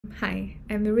Hi,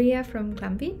 I'm Maria from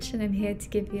Clanbeat and I'm here to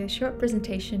give you a short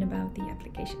presentation about the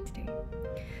application today.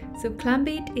 So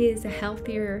Clanbeat is a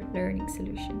healthier learning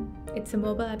solution. It's a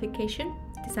mobile application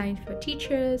designed for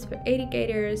teachers, for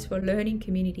educators, for learning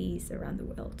communities around the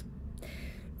world.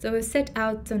 So we're set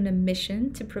out on a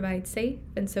mission to provide safe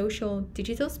and social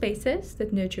digital spaces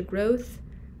that nurture growth,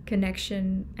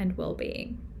 connection, and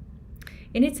well-being.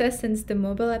 In its essence, the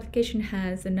mobile application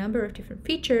has a number of different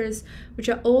features which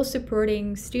are all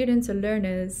supporting students or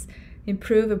learners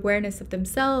improve awareness of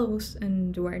themselves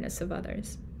and awareness of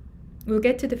others. We'll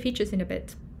get to the features in a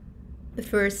bit. But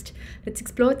first, let's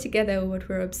explore together what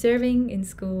we're observing in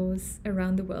schools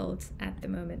around the world at the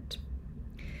moment.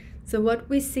 So what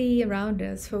we see around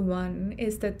us, for one,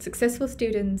 is that successful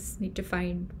students need to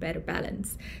find better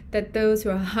balance, that those who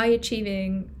are high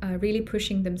achieving are really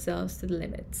pushing themselves to the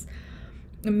limits.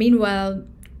 Meanwhile,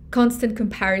 constant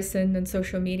comparison on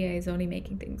social media is only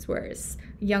making things worse.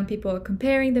 Young people are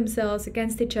comparing themselves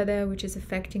against each other, which is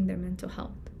affecting their mental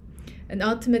health. And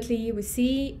ultimately, we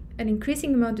see an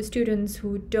increasing amount of students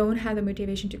who don't have the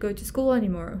motivation to go to school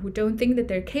anymore, who don't think that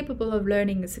they're capable of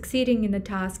learning and succeeding in the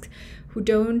tasks, who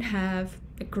don't have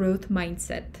a growth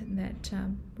mindset that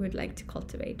we'd like to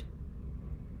cultivate.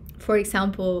 For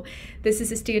example, this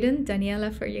is a student,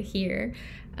 Daniela, for you here.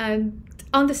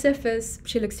 On the surface,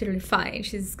 she looks totally fine.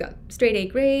 She's got straight A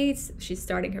grades, she's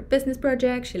starting her business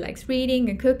project, she likes reading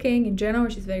and cooking. In general,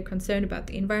 she's very concerned about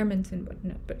the environment and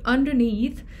whatnot. But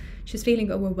underneath, she's feeling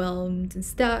overwhelmed and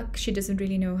stuck. She doesn't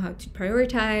really know how to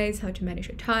prioritize, how to manage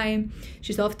her time.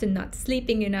 She's often not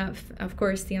sleeping enough. Of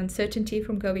course, the uncertainty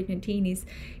from COVID-19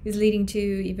 is leading to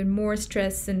even more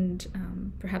stress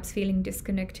and perhaps feeling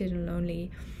disconnected and lonely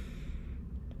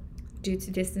due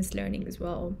to distance learning as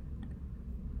well.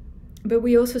 But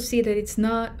we also see that it's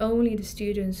not only the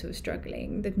students who are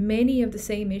struggling, that many of the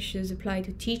same issues apply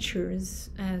to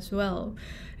teachers as well.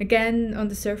 Again, on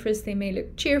the surface, they may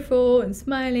look cheerful and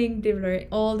smiling, delivering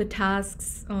all the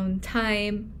tasks on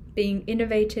time, being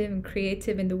innovative and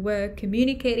creative in the work,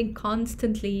 communicating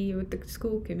constantly with the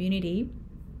school community.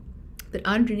 But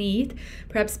underneath,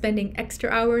 perhaps spending extra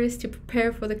hours to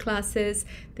prepare for the classes,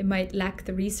 they might lack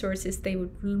the resources they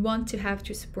would want to have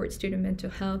to support student mental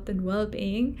health and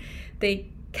well-being.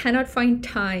 They cannot find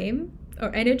time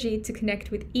or energy to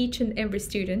connect with each and every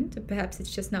student, or perhaps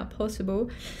it's just not possible.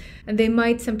 And they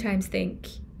might sometimes think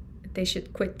they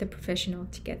should quit the profession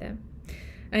altogether.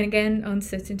 And again,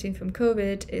 uncertainty from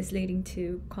COVID is leading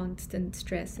to constant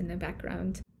stress in the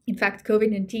background. In fact,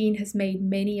 COVID-19 has made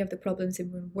many of the problems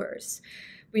even worse.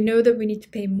 We know that we need to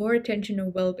pay more attention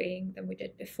on well-being than we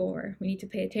did before. We need to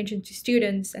pay attention to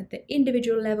students at the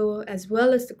individual level as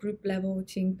well as the group level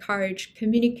to encourage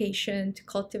communication, to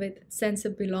cultivate that sense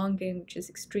of belonging, which is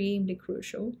extremely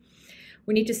crucial.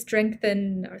 We need to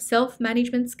strengthen our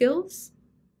self-management skills,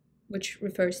 which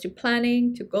refers to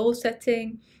planning, to goal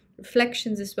setting,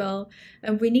 reflections as well,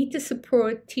 and we need to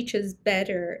support teachers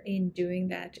better in doing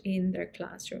that in their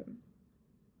classroom.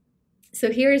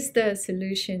 So here's the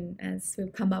solution as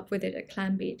we've come up with it at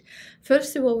Clanbeat.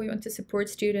 First of all, we want to support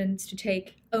students to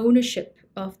take ownership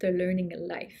of their learning and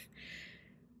life.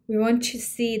 We want to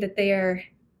see that they are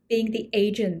being the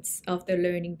agents of their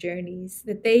learning journeys,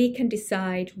 that they can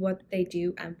decide what they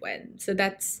do and when. So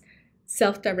that's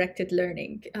self-directed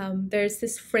learning. There's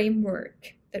this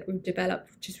framework that we've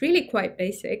developed, which is really quite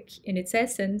basic in its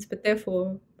essence, but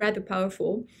therefore rather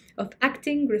powerful, of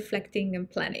acting, reflecting,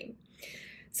 and planning.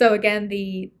 So again,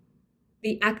 the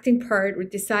acting part, we're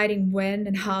deciding when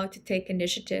and how to take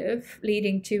initiative,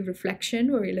 leading to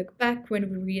reflection, where we look back, when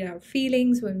we read our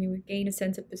feelings, when we gain a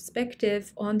sense of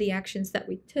perspective on the actions that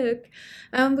we took,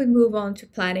 and we move on to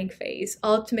planning phase,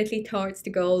 ultimately towards the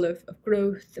goal of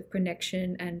growth, of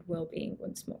connection, and well-being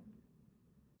once more.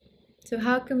 So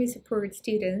how can we support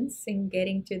students in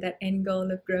getting to that end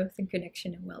goal of growth and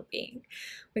connection and well-being?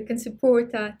 We can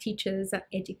support our teachers, our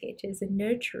educators in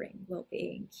nurturing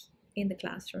well-being in the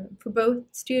classroom for both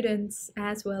students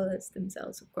as well as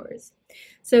themselves, of course.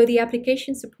 So the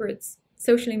application supports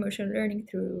social emotional learning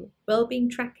through well-being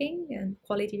tracking and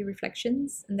quality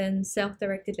reflections, and then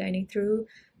self-directed learning through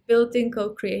built-in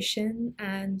co-creation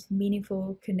and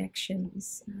meaningful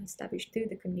connections established through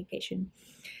the communication.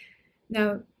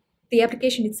 Now, the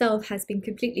application itself has been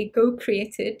completely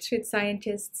co-created with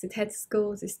scientists, with head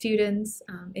schools, with students,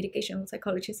 educational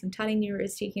psychologists from Tallinn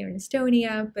University here in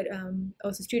Estonia, but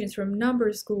also students from a number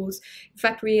of schools. In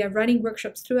fact, we are running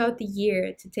workshops throughout the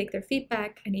year to take their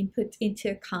feedback and input into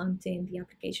account in the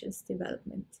application's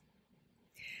development.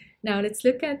 Now let's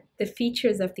look at the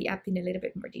features of the app in a little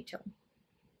bit more detail.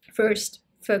 First,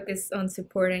 focus on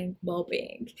supporting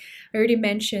well-being. I already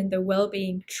mentioned the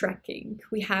well-being tracking.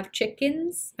 We have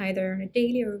check-ins either on a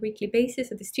daily or weekly basis,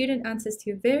 so the student answers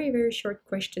to very, very short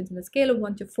questions on a scale of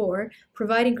 1 to 4,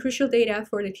 providing crucial data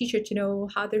for the teacher to know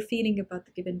how they're feeling about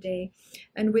the given day.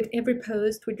 And with every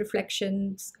post with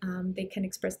reflections, they can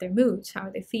express their moods. How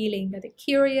are they feeling? Are they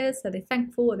curious? Are they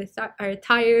thankful? Are they are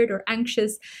tired or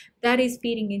anxious? That is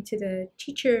feeding into the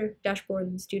teacher dashboard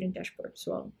and the student dashboard as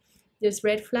well. There's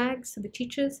red flags for the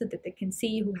teachers so that they can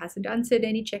see who hasn't answered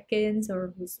any check-ins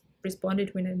or who's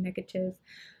responded with a negative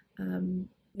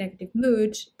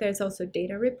mood. There's also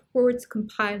data reports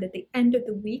compiled at the end of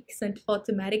the week, sent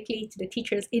automatically to the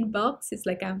teacher's inbox. It's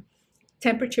like a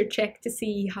temperature check to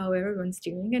see how everyone's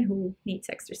doing and who needs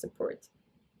extra support.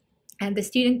 And the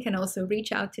student can also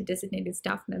reach out to designated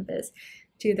staff members,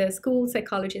 to the school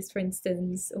psychologist, for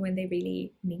instance, when they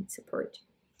really need support.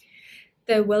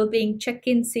 The well-being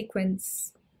check-in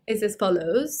sequence is as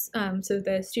follows. So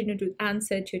the student would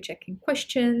answer to a check-in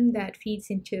question that feeds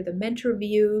into the mentor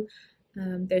view.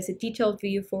 There's a detailed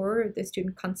view for the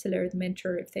student counselor, the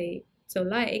mentor, if they so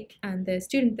like, and the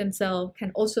student themselves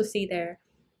can also see their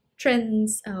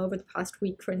trends over the past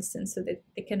week, for instance, so that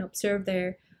they can observe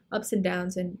their ups and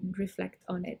downs and reflect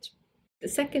on it. The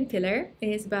second pillar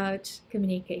is about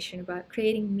communication, about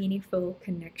creating meaningful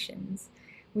connections.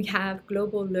 We have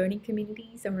global learning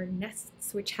communities or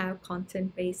nests which have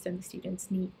content based on the students'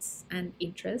 needs and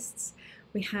interests.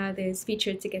 We have this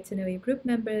feature to get to know your group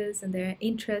members and their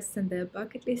interests and their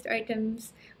bucket list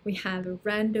items. We have a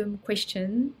random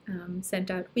question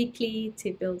sent out weekly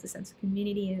to build a sense of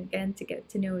community and again to get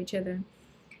to know each other.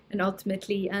 And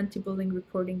ultimately, anti-bullying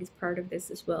reporting is part of this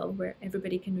as well, where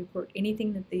everybody can report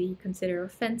anything that they consider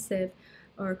offensive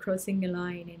or crossing a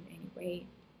line in any way.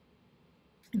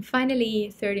 And finally,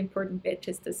 third important bit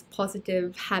is this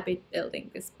positive habit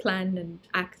building, this plan and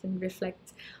act and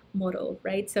reflect model,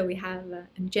 right? So we have an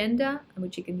agenda,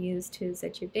 which you can use to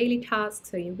set your daily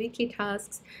tasks or your weekly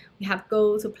tasks. We have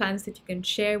goals or plans that you can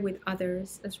share with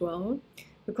others as well.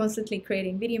 We're constantly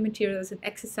creating video materials and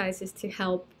exercises to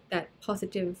help that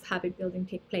positive habit building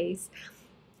take place.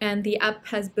 And the app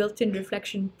has built-in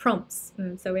reflection prompts.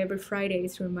 So every Friday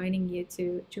is reminding you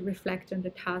to reflect on the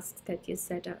tasks that you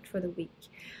set out for the week.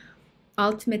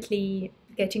 Ultimately,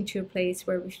 getting to a place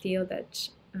where we feel that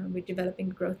we're developing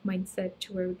a growth mindset,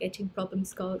 where we're getting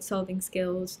problem-solving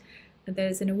skills.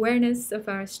 There's an awareness of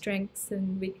our strengths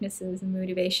and weaknesses and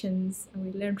motivations, and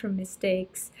we learn from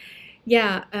mistakes.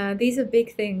 Yeah, these are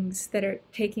big things that are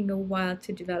taking a while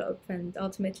to develop, and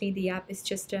ultimately the app is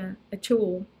just a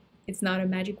tool. It's not a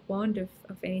magic wand of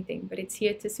anything, but it's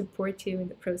here to support you in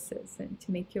the process and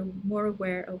to make you more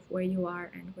aware of where you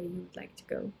are and where you would like to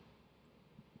go.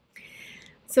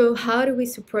 So how do we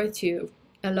support you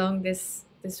along this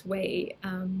way?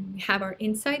 We have our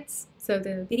insights, so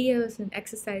the videos and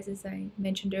exercises I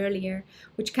mentioned earlier,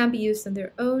 which can be used on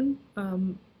their own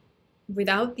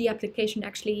without the application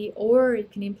actually, or you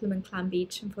can implement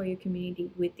Clanbeat for your community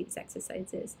with these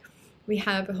exercises. We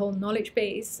have a whole knowledge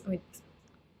base with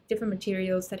different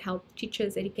materials that help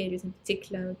teachers, educators in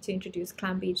particular, to introduce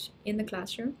Clanbeat in the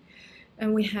classroom.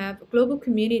 And we have a global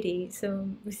community, so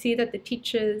we see that the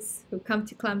teachers who come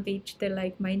to Clanbeat, they're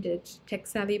like-minded,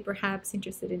 tech-savvy perhaps,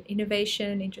 interested in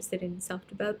innovation, interested in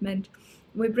self-development.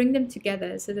 We bring them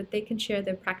together so that they can share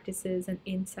their practices and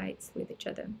insights with each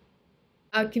other.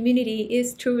 Our community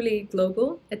is truly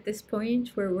global at this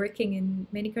point. We're working in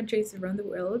many countries around the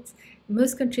world,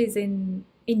 most countries in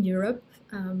Europe,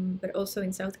 but also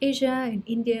in South Asia, in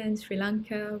India and Sri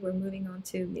Lanka. We're moving on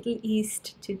to Middle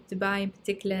East, to Dubai in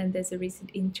particular, and there's a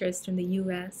recent interest from the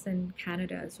US and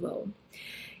Canada as well.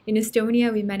 In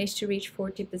Estonia, we managed to reach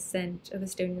 40% of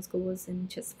Estonian schools in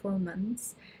just 4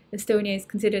 months. Estonia is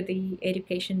considered the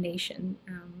education nation,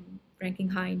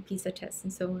 ranking high in PISA tests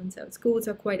and so on. So schools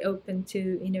are quite open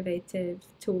to innovative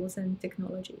tools and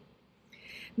technology.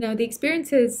 Now, the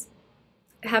experiences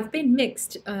have been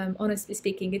mixed, honestly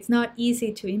speaking. It's not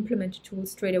easy to implement a tool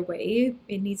straight away.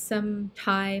 It needs some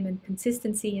time and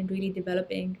consistency and really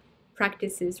developing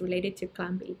practices related to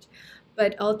Clanbeat.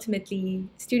 But ultimately,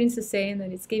 students are saying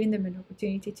that it's giving them an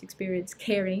opportunity to experience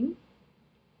caring,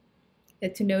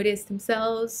 to notice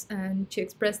themselves and to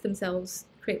express themselves,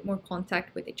 create more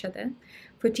contact with each other.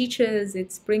 For teachers,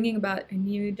 it's bringing about a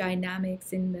new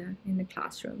dynamics in the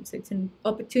classroom. So it's an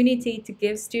opportunity to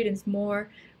give students more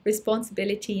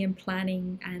responsibility in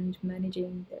planning and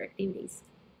managing their activities.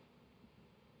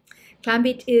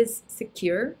 Clanbeat is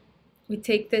secure. We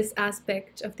take this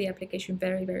aspect of the application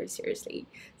very, very seriously.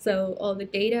 So all the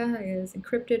data is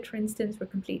encrypted, for instance. We're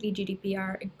completely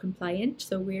GDPR compliant.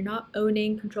 So we're not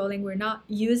owning, controlling, we're not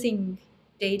using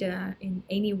data in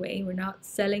any way. We're not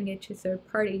selling it to third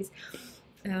parties.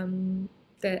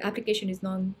 The application is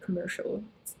non-commercial.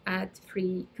 It's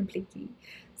ad-free completely.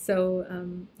 So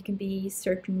you can be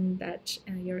certain that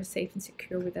you're safe and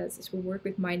secure with us as we work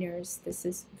with minors. This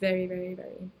is very, very,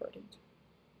 very important.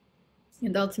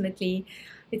 And ultimately,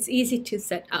 it's easy to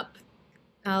set up.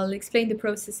 I'll explain the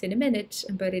process in a minute,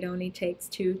 but it only takes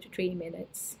 2 to 3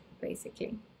 minutes,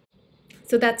 basically.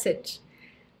 So that's it.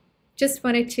 Just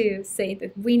wanted to say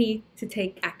that we need to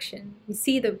take action. We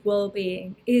see that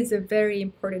well-being is a very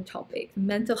important topic.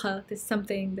 Mental health is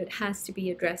something that has to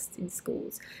be addressed in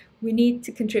schools. We need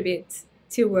to contribute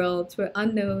to a world where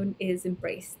unknown is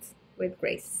embraced with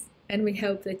grace. And we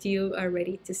hope that you are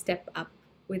ready to step up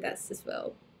with us as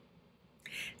well.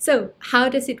 So, how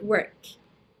does it work?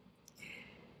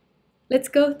 Let's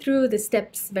go through the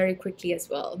steps very quickly as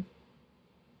well.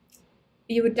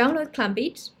 You would download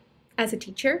Clanbeat as a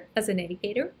teacher, as an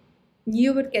educator.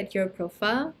 You would get your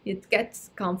profile, you'd get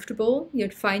comfortable,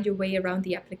 you'd find your way around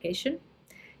the application.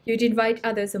 You'd invite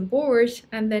others on board,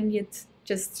 and then you'd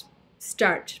just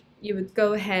start. You would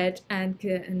go ahead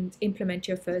and implement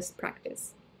your first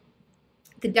practice.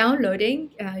 The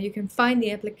downloading, you can find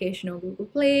the application on Google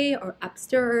Play or App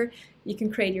Store. You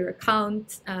can create your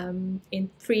account in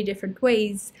 3 different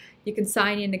ways. You can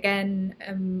sign in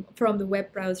again from the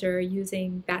web browser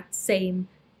using that same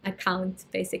account,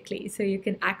 basically. So you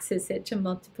can access it to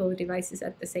multiple devices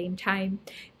at the same time.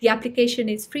 The application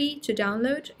is free to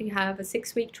download. You have a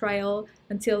 6-week trial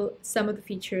until some of the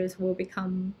features will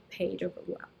become paid over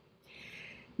a while.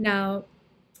 Now,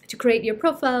 to create your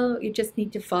profile, you just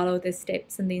need to follow the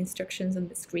steps and the instructions on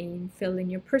the screen. Fill in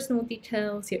your personal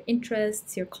details, your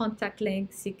interests, your contact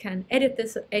links. You can edit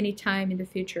this at any time in the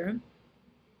future.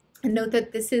 And note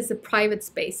that this is a private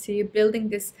space, so you're building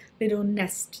this little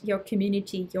nest, your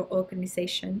community, your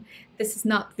organization. This is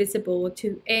not visible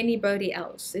to anybody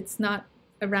else. It's not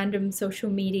a random social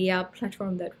media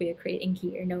platform that we are creating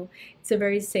here. No, it's a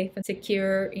very safe and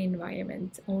secure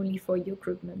environment only for your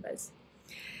group members.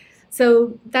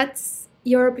 So that's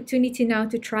your opportunity now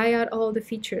to try out all the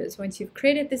features. Once you've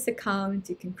created this account,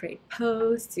 you can create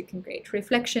posts, you can create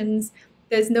reflections.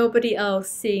 There's nobody else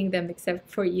seeing them except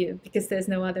for you because there's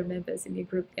no other members in your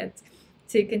group yet.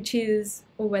 So you can choose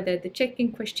whether the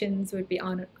check-in questions would be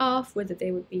on or off, whether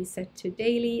they would be set to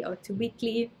daily or to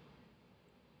weekly.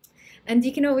 And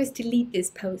you can always delete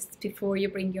these posts before you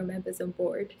bring your members on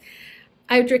board.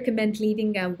 I would recommend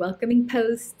leaving welcoming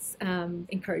posts,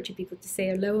 encouraging people to say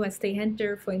hello as they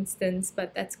enter, for instance,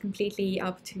 but that's completely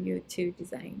up to you to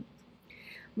design.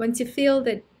 Once you feel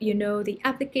that you know the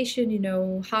application, you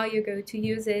know how you're going to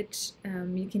use it,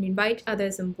 you can invite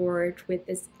others on board with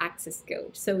this access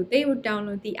code. So they would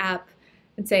download the app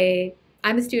and say,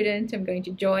 I'm a student, I'm going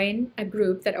to join a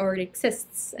group that already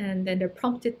exists, and then they're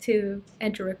prompted to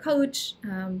enter a code,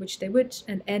 which they would,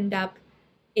 and end up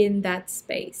in that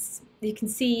space. You can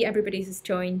see everybody who's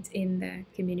joined in the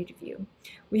community view.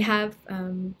 We have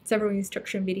several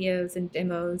instruction videos and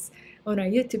demos on our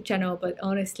YouTube channel, but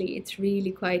honestly, it's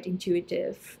really quite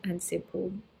intuitive and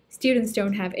simple. Students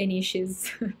don't have any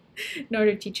issues, nor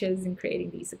do teachers, in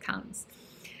creating these accounts.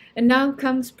 And now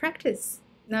comes practice.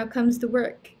 Now comes the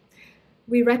work.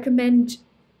 We recommend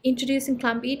introducing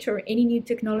Clanbeat or any new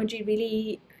technology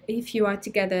really if you are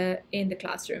together in the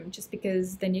classroom, just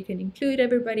because then you can include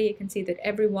everybody. You can see that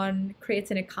everyone creates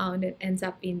an account and ends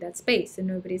up in that space and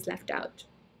nobody's left out.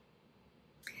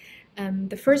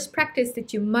 The first practice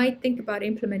that you might think about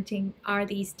implementing are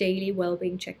these daily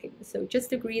well-being check-ins. So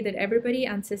just agree that everybody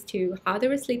answers to how they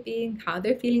were sleeping, how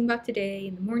they're feeling about today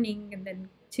in the morning, and then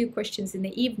 2 questions in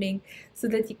the evening, so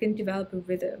that you can develop a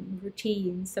rhythm,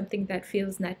 routine, something that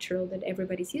feels natural, that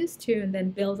everybody's used to, and then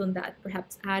build on that,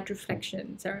 perhaps add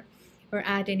reflections or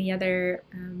add any other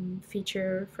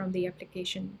feature from the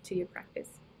application to your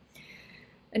practice.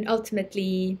 And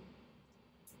ultimately,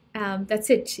 that's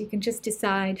it. You can just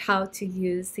decide how to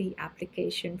use the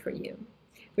application for you.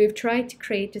 We've tried to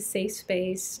create a safe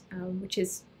space, which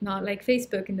is not like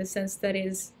Facebook in the sense that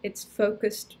it's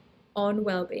focused on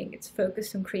well-being. It's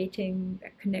focused on creating a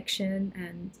connection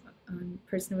and on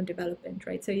personal development,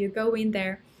 right? So you go in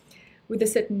there with a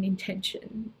certain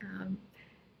intention,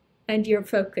 and your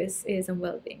focus is on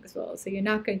well-being as well. So you're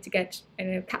not going to get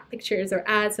cat pictures or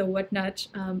ads or whatnot,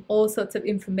 all sorts of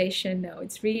information. No,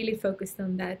 it's really focused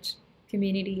on that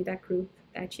community, that group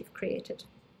that you've created.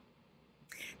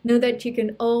 Know that you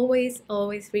can always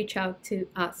reach out to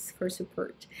us for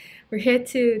support. We're here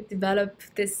to develop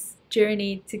this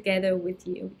journey together with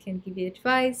you. We can give you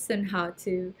advice on how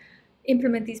to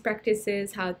implement these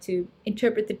practices, how to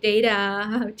interpret the data,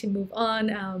 how to move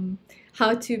on,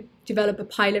 how to develop a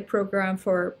pilot program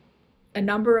for a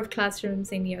number of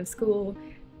classrooms in your school,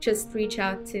 just reach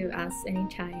out to us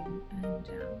anytime, and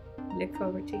look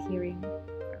forward to hearing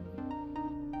from you.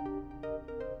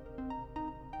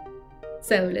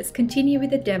 So let's continue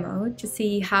with the demo to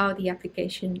see how the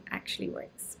application actually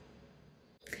works.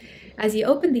 As you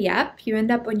open the app, you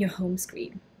end up on your home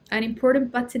screen. An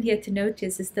important button here to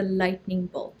notice is the lightning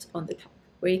bolt on the top,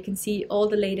 where you can see all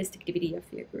the latest activity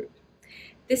of your group.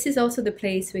 This is also the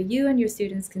place where you and your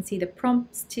students can see the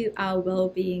prompts to our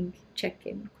well-being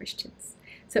check-in questions.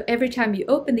 So every time you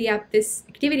open the app, this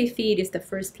activity feed is the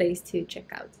first place to check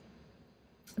out.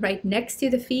 Right next to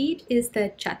the feed is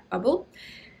the chat bubble,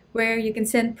 where you can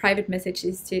send private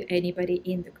messages to anybody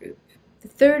in the group. The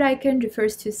third icon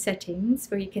refers to settings,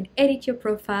 where you can edit your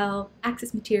profile,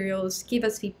 access materials, give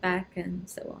us feedback, and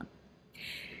so on.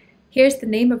 Here's the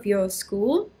name of your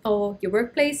school or your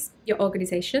workplace, your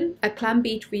organization. At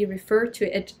Clanbeat, we refer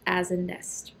to it as a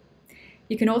nest.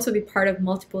 You can also be part of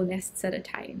multiple nests at a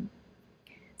time.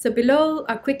 So below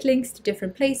are quick links to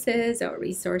different places or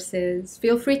resources.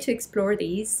 Feel free to explore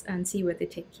these and see where they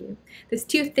take you. There's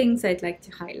two things I'd like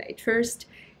to highlight. First,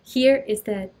 here is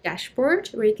the dashboard,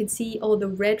 where you can see all the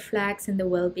red flags and the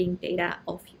well-being data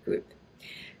of your group.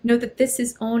 Note that this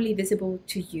is only visible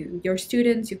to you. Your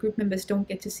students, your group members don't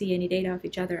get to see any data of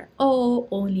each other at all,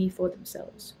 only for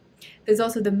themselves. There's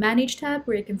also the Manage tab,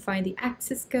 where you can find the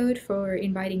access code for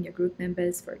inviting your group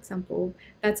members, for example.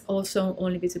 That's also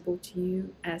only visible to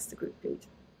you as the group lead.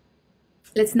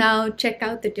 Let's now check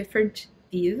out the different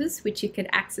views, which you can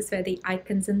access via the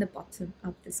icons in the bottom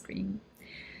of the screen.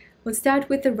 We'll start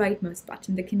with the rightmost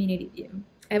button, the community view.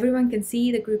 Everyone can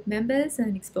see the group members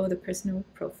and explore the personal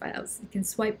profiles. You can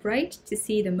swipe right to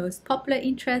see the most popular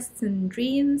interests and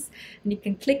dreams, and you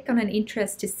can click on an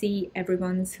interest to see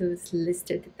everyone's who's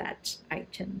listed that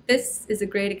item. This is a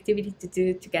great activity to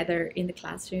do together in the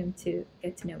classroom to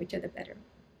get to know each other better.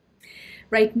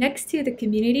 Right next to the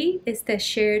community is the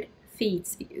shared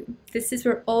feeds view. This is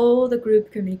where all the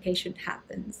group communication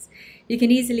happens. You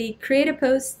can easily create a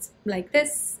post like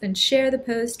this and share the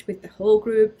post with the whole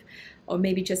group, or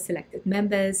maybe just selected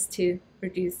members to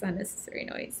reduce unnecessary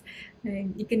noise.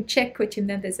 And you can check what your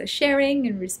members are sharing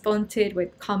and respond to it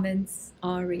with comments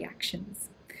or reactions.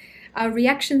 Our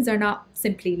reactions are not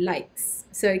simply likes,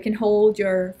 so you can hold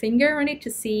your finger on it to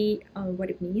see what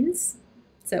it means.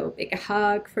 So big a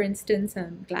hug, for instance,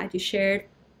 I'm glad you shared.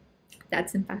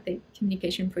 That's empathic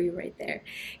communication for you right there.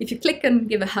 If you click and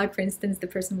give a hug, for instance, the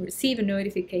person will receive a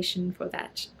notification for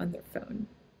that on their phone.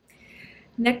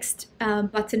 Next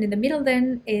button in the middle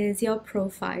then is your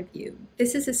profile view.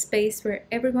 This is a space where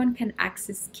everyone can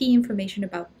access key information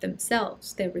about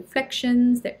themselves, their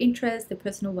reflections, their interests, their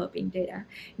personal well-being data.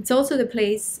 It's also the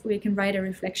place where you can write a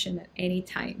reflection at any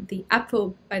time. The app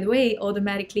will, by the way,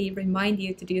 automatically remind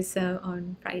you to do so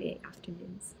on Friday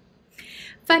afternoons.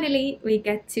 Finally, we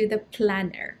get to the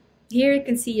planner. Here you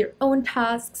can see your own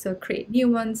tasks or create new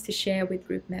ones to share with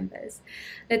group members.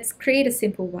 Let's create a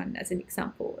simple one as an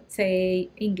example. Let's say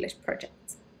English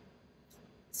project.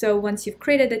 So once you've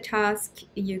created the task,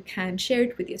 you can share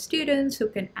it with your students who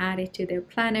can add it to their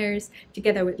planners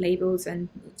together with labels and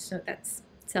moods. So that's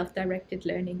self-directed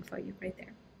learning for you right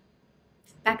there.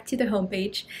 Back to the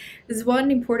homepage, there's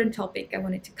one important topic I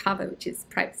wanted to cover, which is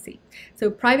privacy. So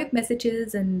private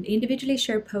messages and individually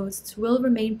shared posts will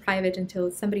remain private until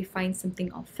somebody finds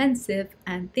something offensive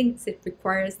and thinks it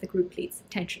requires the group lead's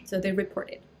attention. So they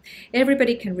report it.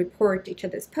 Everybody can report each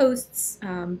other's posts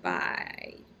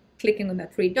by clicking on the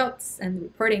three dots and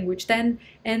reporting, which then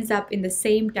ends up in the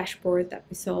same dashboard that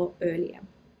we saw earlier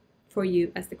for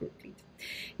you as the group lead.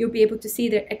 You'll be able to see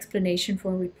their explanation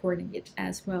for reporting it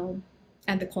as well,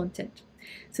 and the content.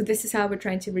 So this is how we're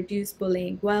trying to reduce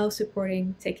bullying while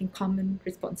supporting taking common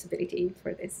responsibility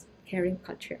for this caring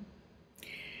culture.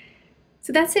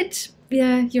 So that's it.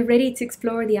 Yeah, you're ready to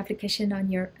explore the application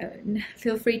on your own.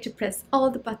 Feel free to press all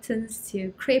the buttons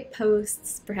to create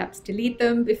posts, perhaps delete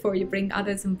them before you bring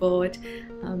others on board.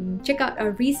 Check out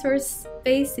our resource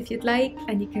base if you'd like,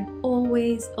 and you can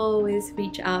always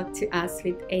reach out to us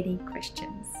with any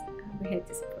questions. We're here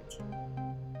to support you.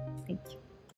 Thank you.